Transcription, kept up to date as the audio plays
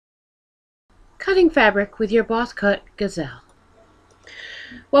Cutting fabric with your bosskut Gazelle.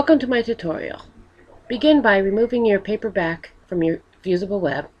 Welcome to my tutorial. Begin by removing your paper back from your fusible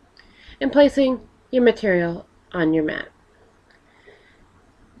web and placing your material on your mat.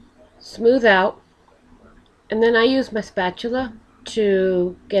 Smooth out, and then I use my spatula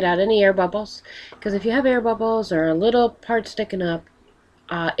to get out any air bubbles, because if you have air bubbles or a little part sticking up,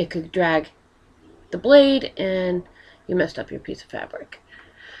 it could drag the blade and you messed up your piece of fabric.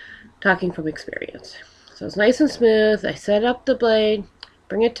 Talking from experience. So it's nice and smooth. I set up the blade,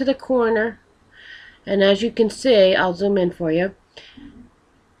 bring it to the corner, and as you can see, I'll zoom in for you,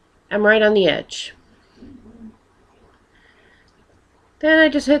 I'm right on the edge. Then I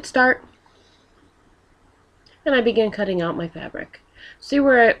just hit start and I begin cutting out my fabric. See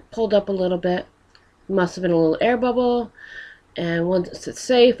where it pulled up a little bit? Must have been a little air bubble, and once it's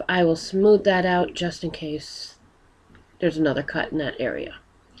safe, I will smooth that out just in case there's another cut in that area.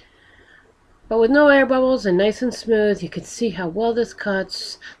 But with no air bubbles and nice and smooth, you can see how well this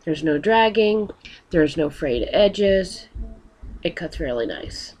cuts. There's no dragging, there's no frayed edges. It cuts really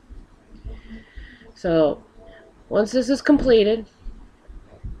nice. So once this is completed,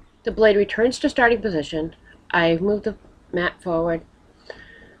 the blade returns to starting position. I move the mat forward,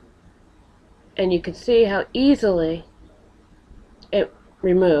 and you can see how easily it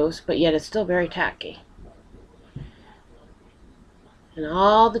removes, but yet it's still very tacky. And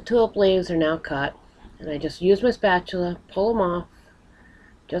all the tulip leaves are now cut, and I just use my spatula, pull them off,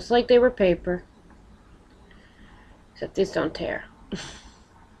 just like they were paper, except these don't tear.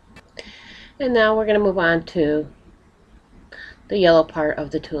 And now we're going to move on to the yellow part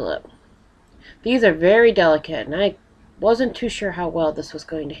of the tulip. These are very delicate, and I wasn't too sure how well this was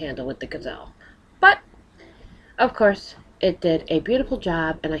going to handle with the Gazelle. But, of course, it did a beautiful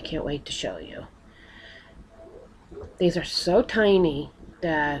job, and I can't wait to show you. These are so tiny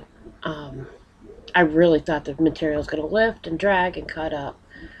that I really thought the material was going to lift and drag and cut up.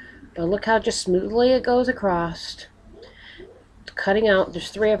 But look how just smoothly it goes across. Cutting out,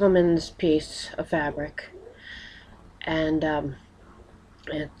 there's 3 of them in this piece of fabric. And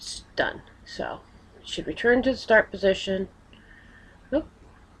it's done. So, should return to the start position. Oh,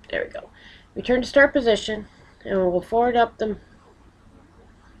 there we go. Return to start position, and we'll forward up the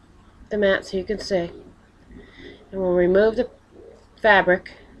mat so you can see. And we'll remove the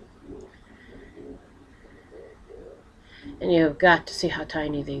fabric, and you've got to see how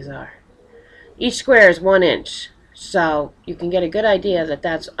tiny these are. Each square is 1 inch, so you can get a good idea that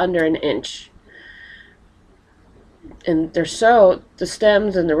that's under an inch. And they're so, the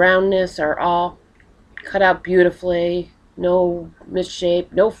stems and the roundness are all cut out beautifully, no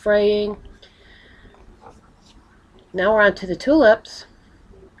misshape, no fraying. Now we're on to the tulips,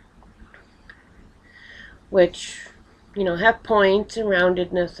 which, you know, have points and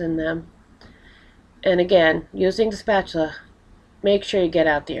roundedness in them. And again, using the spatula, make sure you get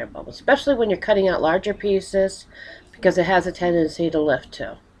out the air bubbles, especially when you're cutting out larger pieces, because it has a tendency to lift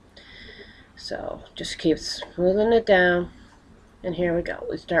too. So just keep smoothing it down, and here we go.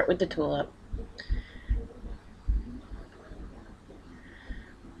 We start with the tulip.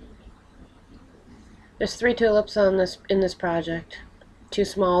 There's 3 tulips on in this project, 2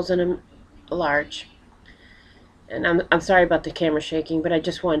 smalls and a large. And I'm sorry about the camera shaking, but I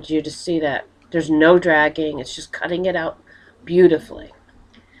just wanted you to see that there's no dragging. It's just cutting it out beautifully.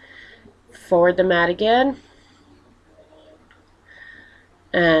 Forward the mat again.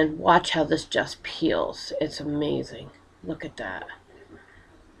 And watch how this just peels. It's amazing. Look at that.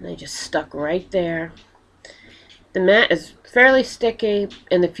 And they just stuck right there. The mat is fairly sticky,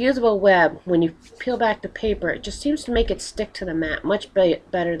 and the fusible web, when you peel back the paper, it just seems to make it stick to the mat much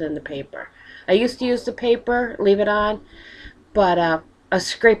better than the paper. I used to use the paper, leave it on, but I was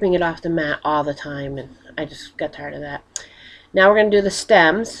scraping it off the mat all the time, and I just got tired of that. Now we're going to do the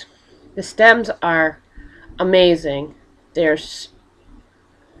stems. The stems are amazing. Even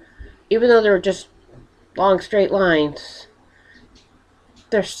though they're just long straight lines,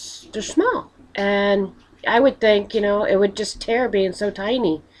 they're small, and I would think, you know, it would just tear being so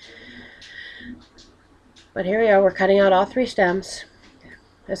tiny. But here we are, we're cutting out all 3 stems.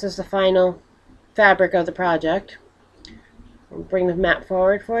 This is the final fabric of the project. I'll bring the mat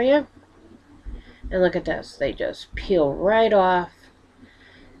forward for you. And look at this. They just peel right off.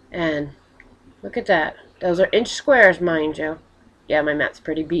 And look at that. Those are inch squares, mind you. Yeah, my mat's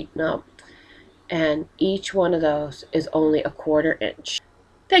pretty beaten up. And each one of those is only 1/4 inch.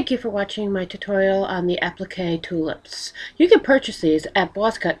 Thank you for watching my tutorial on the applique tulips. You can purchase these at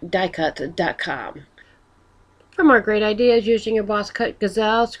bosskutdiecut.com. For more great ideas using your Bosskut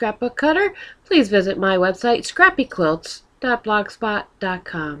Gazelle scrapbook cutter, please visit my website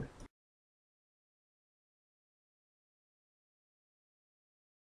scrappyquilts.blogspot.com.